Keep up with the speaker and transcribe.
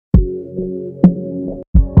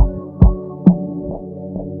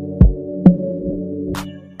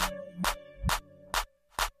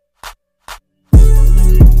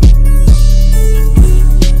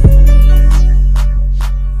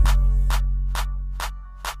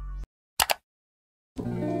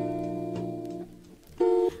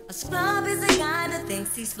A scrub is a guy that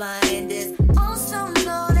thinks he's flying this, also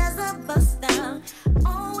known as a bust down.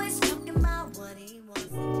 Always talking about what he wants to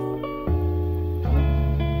do.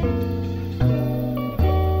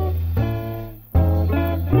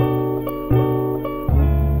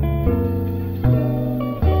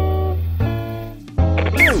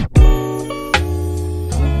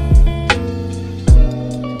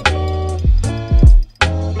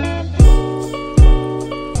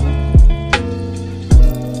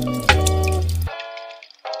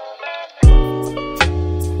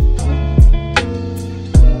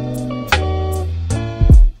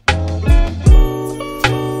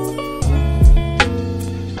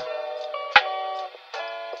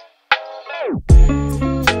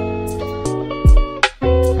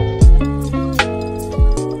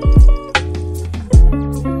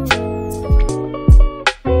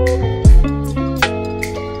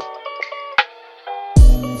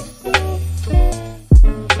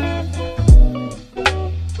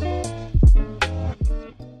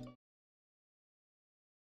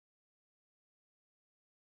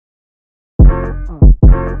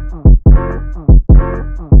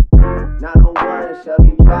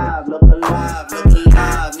 Look alive,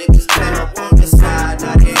 niggas came up on this side,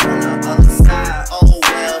 now they on the other side. Oh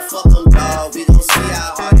well, fuck them dog, we gon' see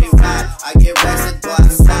how hard they ride. I get racks to go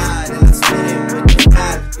outside, and I spit it with the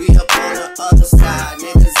vibe. We up on the other side,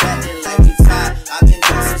 niggas acting like we tied. I've been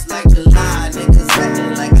doing since like July, niggas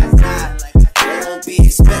acting like I died. They won't be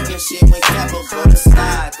expecting shit when Capo go to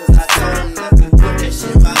slide, cause I told them not to put that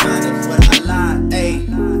shit behind us, but I lied.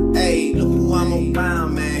 Ayy, look who I'm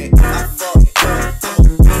around, man. I fuck up.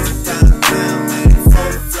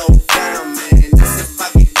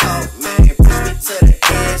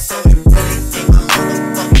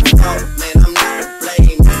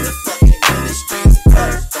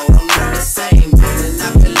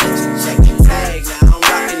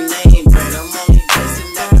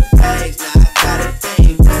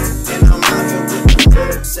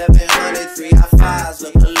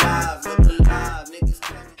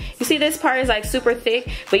 This part is like super thick,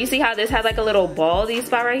 but you see how this has like a little baldy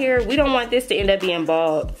spot right here? We don't want this to end up being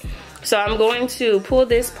bald. So I'm going to pull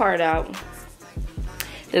this part out,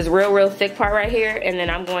 this real thick part right here, and then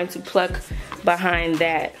I'm going to pluck behind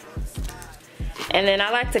that. And then I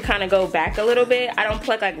like to kind of go back a little bit. I don't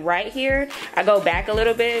pluck like right here. I go back a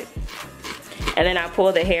little bit, and then I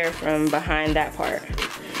pull the hair from behind that part.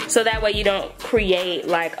 So that way you don't create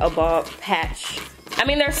like a bald patch. I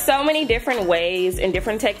mean, there's so many different ways and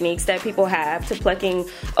different techniques that people have to plucking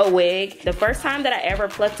a wig. The first time that I ever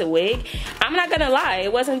plucked a wig, I'm not gonna lie,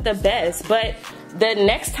 it wasn't the best, but the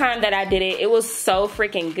next time that I did it, it was so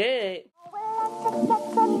freaking good.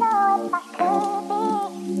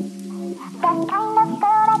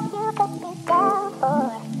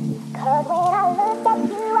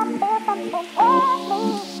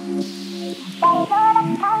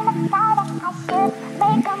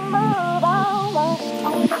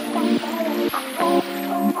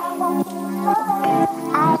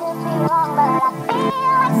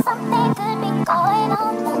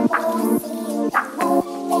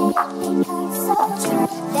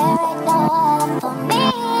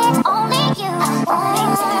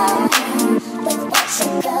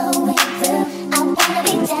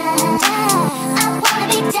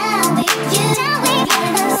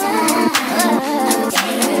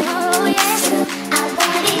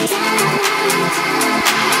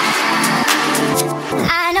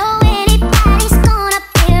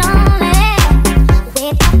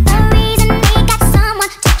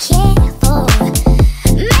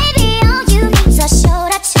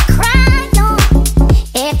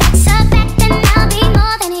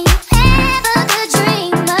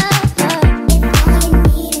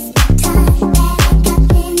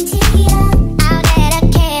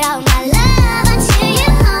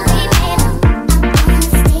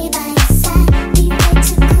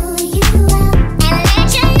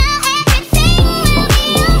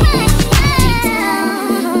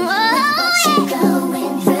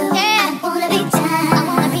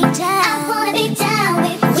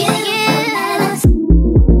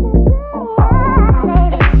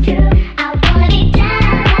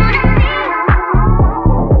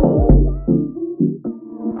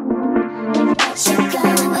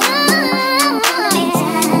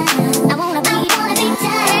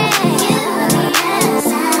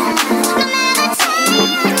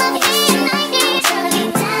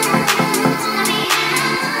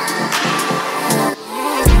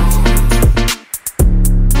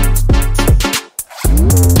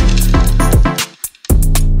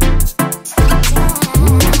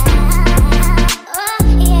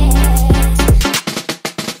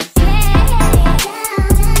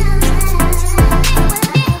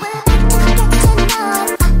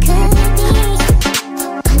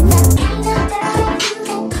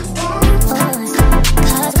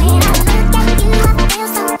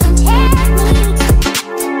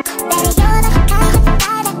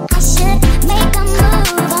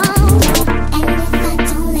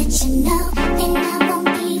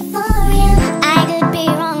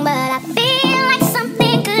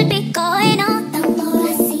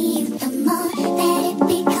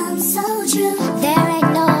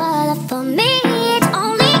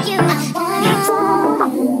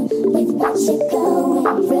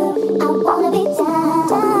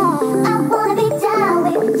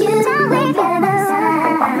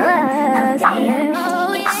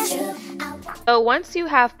 So once you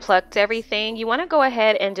have plucked everything, you want to go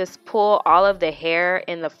ahead and just pull all of the hair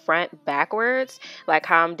in the front backwards, like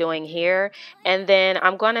how I'm doing here. And then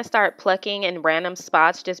I'm going to start plucking in random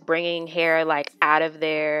spots, just bringing hair like out of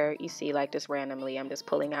there. You see, like just randomly, I'm just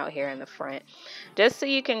pulling out hair in the front, just so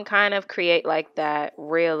you can kind of create like that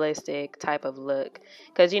realistic type of look.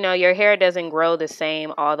 Because, you know, your hair doesn't grow the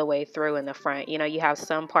same all the way through in the front. You know, you have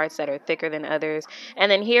some parts that are thicker than others. And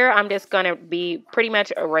then here, I'm just going to be pretty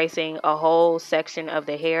much erasing a whole section of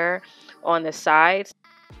the hair on the sides.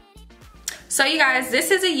 So you guys,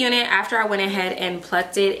 this is a unit after I went ahead and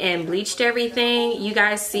plucked it and bleached everything. You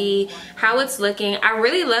guys see how it's looking. I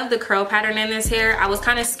really love the curl pattern in this hair. I was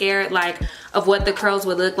kind of scared like of what the curls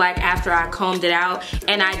would look like after I combed it out,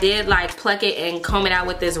 and I did like pluck it and comb it out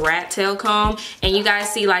with this rat tail comb, and you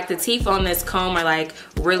guys see like the teeth on this comb are like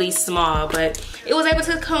really small, but it was able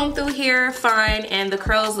to comb through here fine and the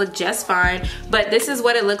curls look just fine. But this is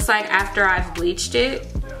what it looks like after I've bleached it.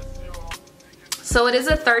 So it is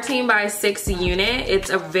a 13 by 6 unit. It's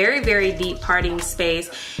a very, very deep parting space,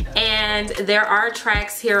 and there are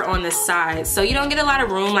tracks here on the sides. So you don't get a lot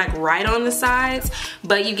of room like right on the sides,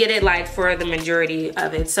 but you get it like for the majority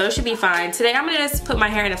of it. So it should be fine. Today I'm gonna just put my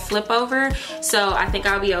hair in a flip over, so I think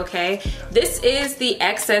I'll be okay. This is the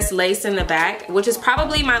excess lace in the back, which is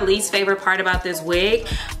probably my least favorite part about this wig.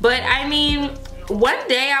 But I mean, one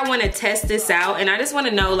day I want to test this out, and I just want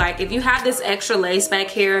to know, like, if you have this extra lace back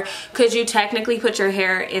here, could you technically put your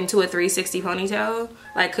hair into a 360 ponytail?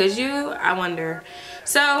 Like, could you? I wonder.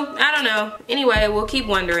 So I don't know. Anyway, we'll keep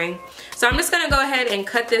wondering. So I'm just gonna go ahead and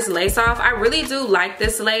cut this lace off. I really do like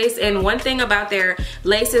this lace, and one thing about their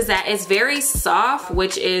lace is that it's very soft,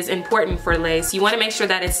 which is important for lace. You want to make sure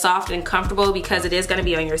that it's soft and comfortable because it is going to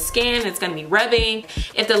be on your skin. It's going to be rubbing.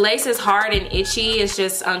 If the lace is hard and itchy, it's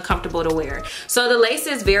just uncomfortable to wear. So the lace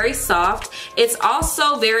is very soft. It's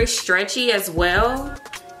also very stretchy as well.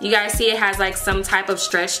 You guys see it has like some type of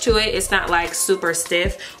stretch to it. It's not like super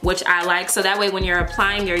stiff, which I like. So that way when you're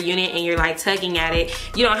applying your unit and you're like tugging at it,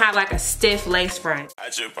 you don't have like a stiff lace front. I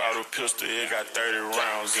just bought a pistol, it got 30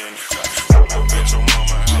 rounds in it. I bet your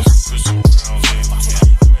mama house, put some rounds in it.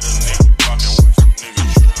 With a nigga talking with some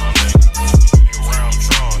niggas drown in it. Nigga round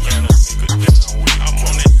drawn, and a nigga down with it. I'm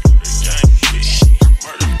on that murder gang shit,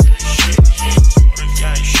 murder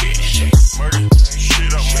gang shit, murder gang shit,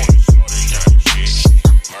 I'm on that murder gang shit.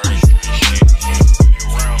 Murder shit, nigga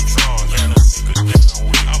round drawn, and a nigga down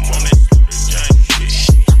with it. I'm on that murder gang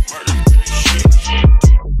shit, murder shit,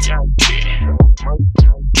 gang shit, murder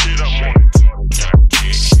shit, I'm on that gang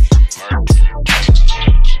shit, murder.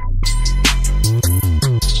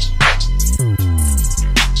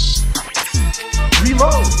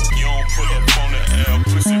 Remote. You don't pull up on the L,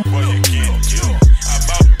 pussy boy, you get killed. I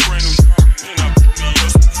bought a brand new and I put me up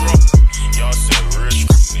some drop. Y'all said rich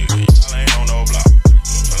nigga, y'all ain't on no block.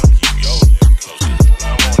 Keep your head close, that's all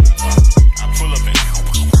I want to talk. I pull up and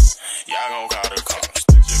y'all gon' call the cops.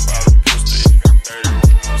 Just bought a pistol, it got 30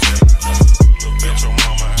 rounds in it. Little bitch, your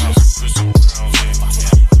mama house, put some rounds in it.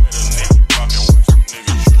 With a nigga talking with some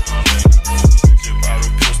niggas drown in it. Just bought a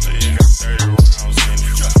pistol, it got 30 rounds in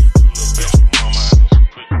it. Little bitch, your mama house,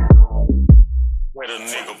 put with a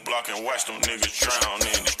nigga blocking, watch them niggas drown in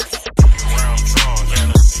it. Round drawn,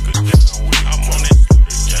 and a nigga down with it. I'm on that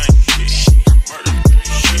murder gang shit, murder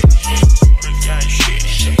gang shit,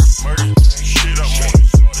 murder gang shit, I'm on that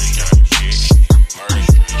murder gang shit, murder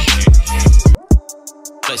gang shit.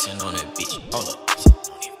 Flexing on that bitch, hold up.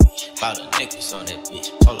 About a necklace on that bitch,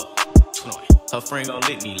 hold up. Her friend gon'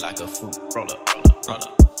 lick me like a fruit, roll up, roll up, roll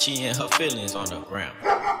up. She and her feelings on the ground.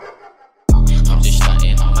 I'm just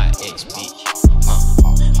stunting on my ex bitch.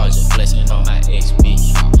 Hoes are flexing on my ex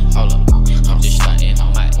bitch. Hold up. I'm just stunting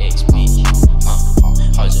on my ex bitch.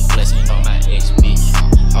 Hoes are flexing on my ex bitch.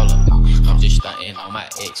 Hold up. I'm just stunting on my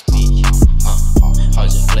ex bitch.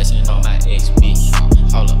 Hoes are flexing on my ex bitch.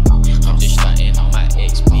 Hold up. I'm just stunting on my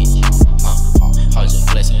ex bitch. Hoes are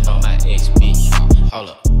flexing on my ex bitch. Hold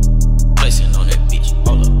up. Flexing on that bitch.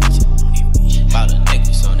 Hold up. About a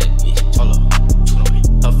necklace on that bitch. Hold up.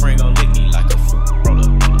 Her friend gon' lick me like a fruit. Roll up,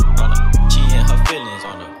 roll up, roll up. She and her feelings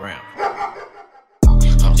on the ground.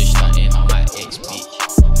 I'm just stunting on my ex bitch.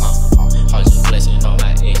 Hoes are flexing on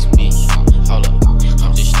my ex bitch. Hold up.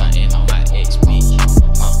 I'm just stunting on my ex bitch.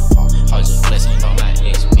 Hoes are flexing on my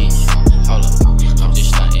ex bitch. Hold up. I'm just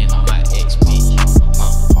stunting on my ex bitch.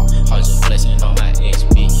 Hoes are flexing on my ex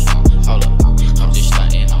bitch. Hold up. I'm just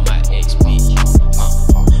stunting on my ex bitch.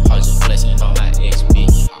 Hoes are flexing on my ex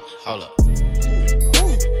bitch. Hold up.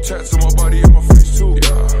 Tats on my body and my face too. Yeah.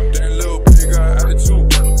 That little bitch got attitude.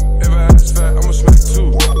 If I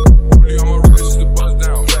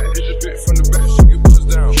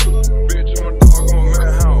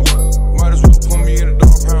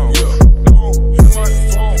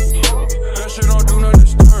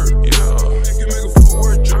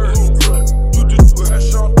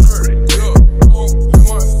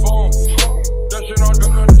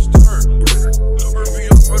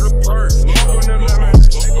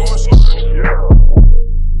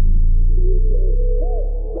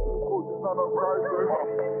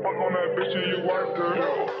bitch and you work her.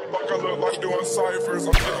 Like I look like doing ciphers,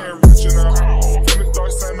 I'm getting rich now. Finna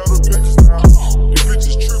start saying other bitches now. These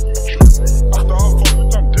bitches tripping. After I fuck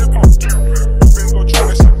with them dipping. Been gon' try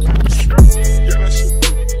that shit. Yeah, that shit.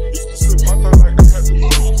 Used to sip my thigh like I had to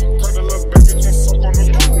lose. Turn the little baby to suck on the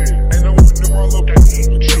pool. Ain't no one knew I love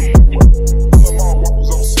bitches but you. All of my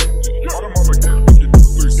walkers I'm sick. All of my baguettes make it do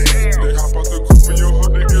 360. They hop out the coupe in your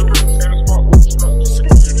hood, they get rich. And it's my watch, not the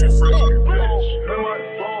security fresh.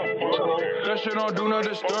 That shit don't do not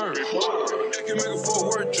disturb. It can make a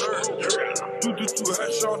full word jerk. You do two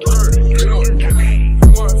headshot dirt.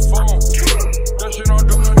 My phone. That shit don't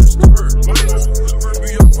do not disturb.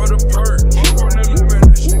 Be up for the perk.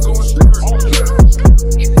 That shit going skirt.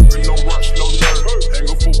 Ain't no rush, no nerve.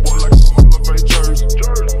 Ain't go football like some Hall of Fame jersey.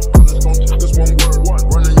 I'm just gon' take this one word.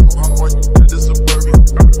 Running your hot white, that is suburban.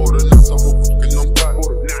 For the nuts, I'm fucking on back.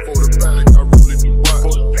 For the panic, I really do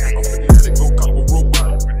watch. I'm fanatic, go cop a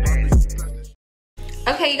robot.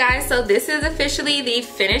 Okay, you guys, so this is officially the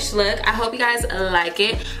finished look. I hope you guys like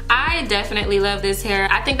it. I definitely love this hair.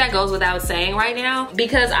 I think that goes without saying right now,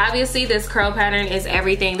 because obviously this curl pattern is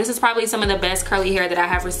everything. This is probably some of the best curly hair that I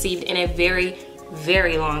have received in a very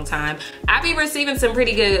long time. I be receiving some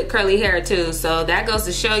pretty good curly hair too, so that goes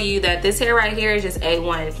to show you that this hair right here is just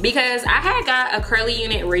A1. Because I had got a curly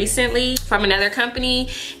unit recently from another company,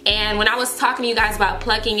 and when I was talking to you guys about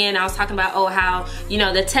plucking in, I was talking about, oh, how, you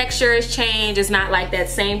know, the texture has changed. It's not like that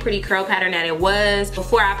same pretty curl pattern that it was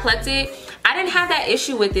before I plucked it. I didn't have that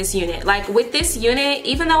issue with this unit. Like with this unit,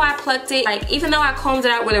 even though I plucked it, like even though I combed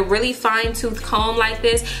it out with a really fine tooth comb like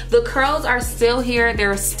this, the curls are still here,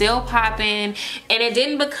 they're still popping, and it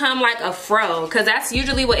didn't become like a fro, because that's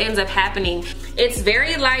usually what ends up happening. It's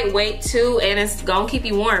very lightweight too, and it's gonna keep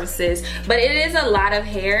you warm, sis. But it is a lot of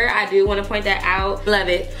hair. I do want to point that out. Love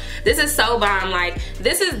it. This is so bomb. Like,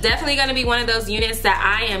 this is definitely gonna be one of those units that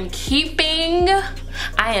I am keeping.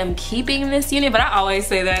 I am keeping this unit, but I always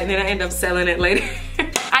say that and then I end up selling it later.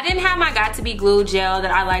 I didn't have my Got To Be glue gel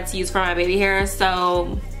that I like to use for my baby hair,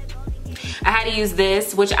 so I had to use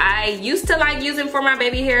this, which I used to like using for my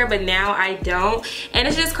baby hair, but now I don't. And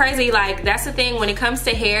it's just crazy. Like, that's the thing when it comes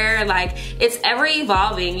to hair, like, it's ever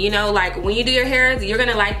evolving, you know. Like, when you do your hair, you're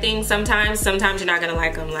gonna like things sometimes you're not gonna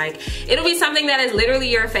like them. Like, it'll be something that is literally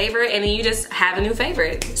your favorite, and then you just have a new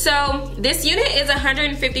favorite. So this unit is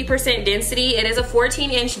 150% density. It is a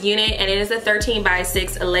 14-inch unit, and it is a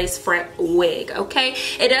 13x6 lace front wig. Okay,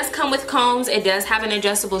 it does come with combs. It does have an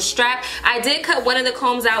adjustable strap. I did cut one of the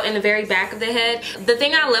combs out in the very back of the head. The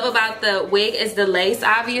thing I love about the wig is the lace,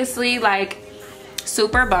 obviously, like,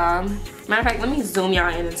 super bomb. Matter of fact, let me zoom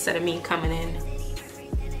y'all in instead of me coming in.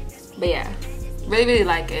 But yeah, really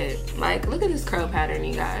like it. Like, look at this curl pattern,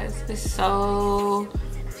 you guys. It's so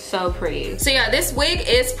pretty. So yeah, this wig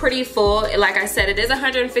is pretty full. Like I said, it is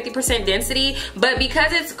 150% density, but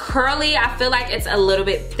because it's curly, I feel like it's a little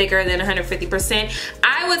bit thicker than 150%.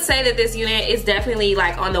 I would say that this unit is definitely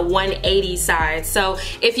like on the 180 side. So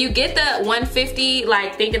if you get the 150,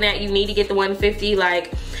 like thinking that you need to get the 150,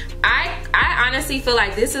 like I honestly feel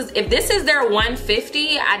like this is, if this is their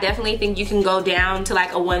 150, I definitely think you can go down to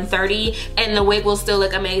like a 130 and the wig will still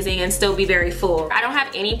look amazing and still be very full. I don't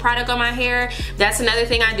have any product on my hair. That's another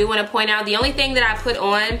thing I do want to point out. The only thing that I put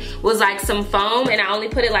on was like some foam, and I only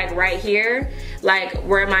put it like right here, like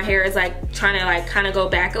where my hair is like trying to like kind of go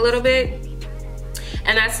back a little bit.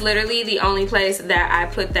 And that's literally the only place that I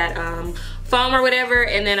put that foam or whatever.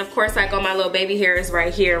 And then of course, like on my little baby hair is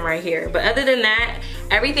right here and right here. But other than that,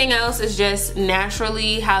 everything else is just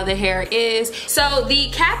naturally how the hair is. So the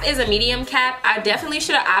cap is a medium cap. I definitely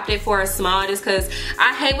should have opted for a small, just because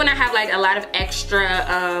I hate when I have like a lot of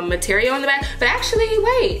extra material in the back. But actually,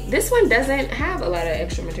 wait, this one doesn't have a lot of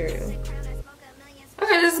extra material.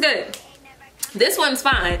 Okay, this is good. This one's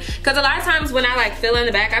fine, because a lot of times when I like fill in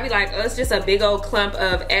the back, I be like, oh, it's just a big old clump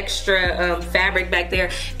of extra fabric back there.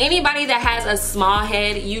 Anybody that has a small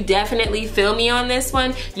head, you definitely feel me on this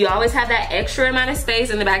one. You always have that extra amount of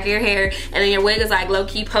space in the back of your hair, and then your wig is like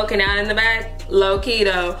low-key poking out in the back. Low-key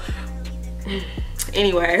though.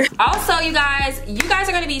 Anyway, also you guys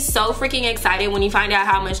are gonna be so freaking excited when you find out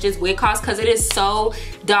how much this wig costs, because it is so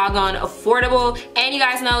doggone affordable. And you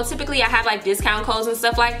guys know, typically I have like discount codes and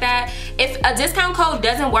stuff like that. If a discount code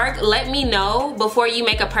doesn't work, let me know before you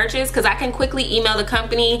make a purchase, because I can quickly email the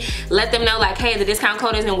company, let them know like, hey, the discount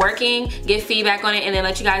code isn't working, get feedback on it, and then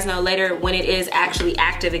let you guys know later when it is actually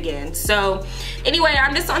active again. So anyway,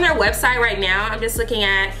 I'm just on their website right now. I'm just looking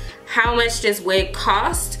at how much this wig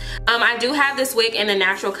cost. I do have this wig in a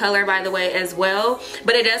natural color, by the way, as well,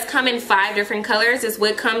 but it does come in 5 different colors. This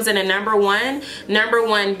wig comes in a number 1, number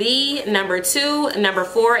 1B, number 2, number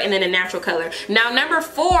 4, and then a natural color. Now number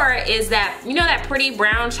 4 is that, you know, that pretty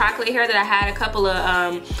brown chocolate hair that I had a couple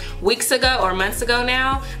of weeks ago or months ago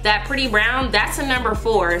now, that pretty brown, that's a number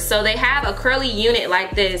 4. So they have a curly unit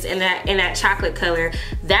like this in that chocolate color.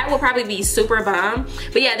 That will probably be super bomb.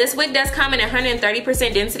 But yeah, this wig does come in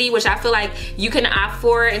 130% density, which I feel like you can opt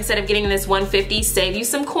for instead of getting this 150, save you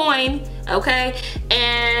some coin, okay?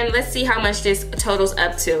 And let's see how much this totals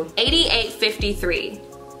up to. $88.53.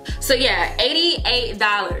 So yeah,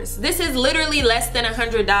 $88. This is literally less than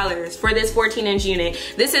 $100 for this 14-inch unit.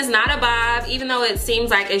 This is not a bob, even though it seems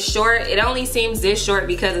like it's short. It only seems this short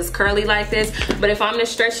because it's curly like this. But if I'm gonna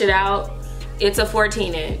stretch it out, it's a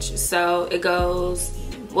 14-inch. So it goes,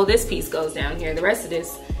 well, this piece goes down here. The rest of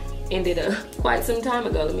this ended up quite some time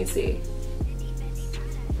ago. Let me see.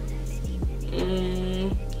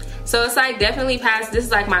 So it's like definitely past, this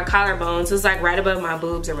is like my collarbone, so it's like right above my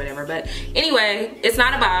boobs or whatever. But anyway, it's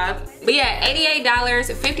not a bob. But yeah,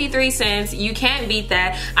 $88.53. You can't beat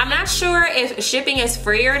that. I'm not sure if shipping is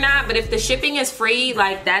free or not, but if the shipping is free,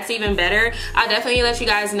 like, that's even better. I'll definitely let you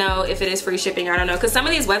guys know if it is free shipping. I don't know, because some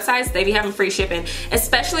of these websites, they be having free shipping,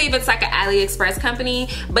 especially if it's like an AliExpress company.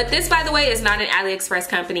 But this, by the way, is not an AliExpress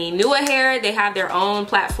company. Newa Hair, they have their own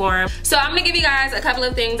platform. So I'm gonna give you guys a couple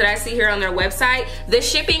of things that I see here on their website. The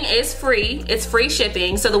shipping is free. It's free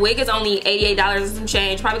shipping. So the wig is only $88 and some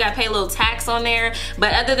change. Probably gotta pay a little tax on there,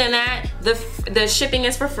 but other than that, the shipping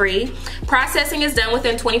is for free. Processing is done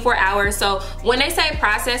within 24 hours. So when they say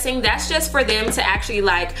processing, that's just for them to actually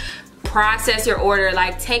like process your order,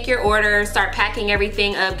 like take your order, start packing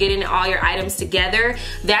everything up, getting all your items together.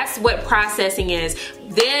 That's what processing is.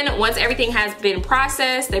 Then once everything has been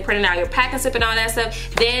processed, they print out your pack and slip and all that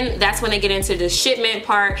stuff, then that's when they get into the shipment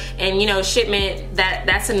part. And you know, shipment,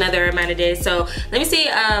 that's another amount of days. So let me see,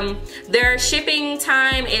 their shipping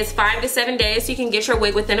time is 5 to 7 days. So you can get your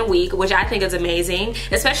wig within a week, which I think is amazing,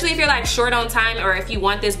 especially if you're like short on time or if you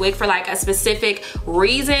want this wig for like a specific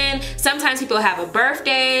reason. Sometimes people have a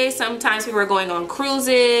birthday, sometimes people are going on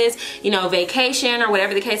cruises, you know, vacation or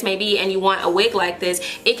whatever the case may be, and you want a wig like this.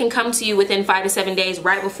 It can come to you within 5 to 7 days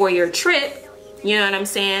right before your trip, you know what I'm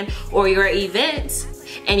saying, or your event,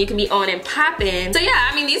 and you can be on and popping. So yeah,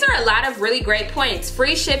 I mean, these are a lot of really great points.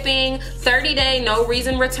 Free shipping, 30-day no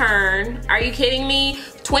reason return. Are you kidding me?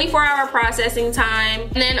 24-hour processing time.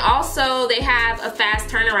 And then also they have a fast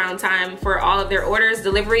turnaround time for all of their orders,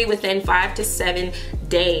 delivery within 5 to 7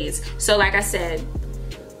 days. So like I said,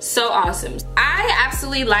 so awesome. I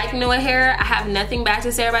absolutely like Newa Hair. I have nothing bad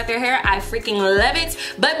to say about their hair. I freaking love it.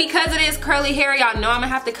 But because it is curly hair, y'all know I'm gonna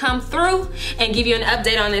have to come through and give you an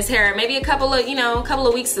update on this hair. Maybe a couple of, you know, a couple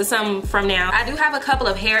of weeks to some from now. I do have a couple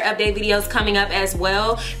of hair update videos coming up as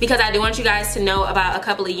well, because I do want you guys to know about a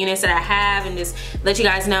couple of units that I have and just let you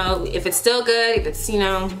guys know if it's still good, if it's, you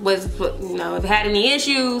know, if it had any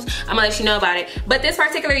issues, I'm gonna let you know about it. But this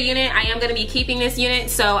particular unit, I am gonna be keeping this unit,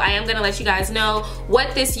 so I am gonna let you guys know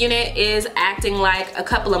what this unit is acting like a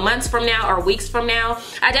couple of months from now or weeks from now.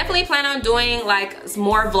 I definitely plan on doing like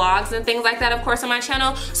more vlogs and things like that, of course, on my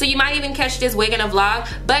channel, so you might even catch this wig in a vlog,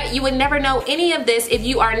 but you would never know any of this if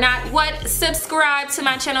you are not subscribed to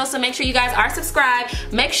my channel. So make sure you guys are subscribed.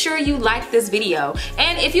 Make sure you like this video,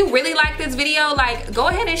 and if you really like this video, like, go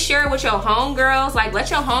ahead and share it with your homegirls. Like, let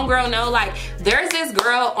your homegirl know, like, there's this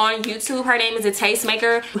girl on YouTube, her name is a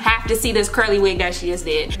Tastemaker. You have to see this curly wig that she just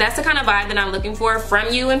did. That's the kind of vibe that I'm looking for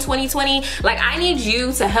from you in 2020. Like, I need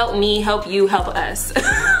you to help me help you help us.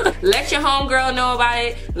 Let your homegirl know about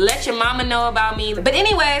it, let your mama know about me. But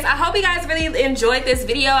anyways, I hope you guys really enjoyed this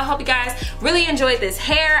video. I hope you guys really enjoyed this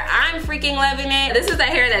hair. I'm freaking loving it. This is the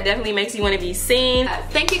hair that definitely makes you want to be seen.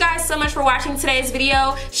 Thank you guys so much for watching today's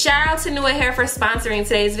video. Shout out to Newa Hair for sponsoring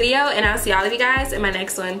today's video, and I'll see all of you guys in my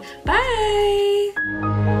next one. Bye.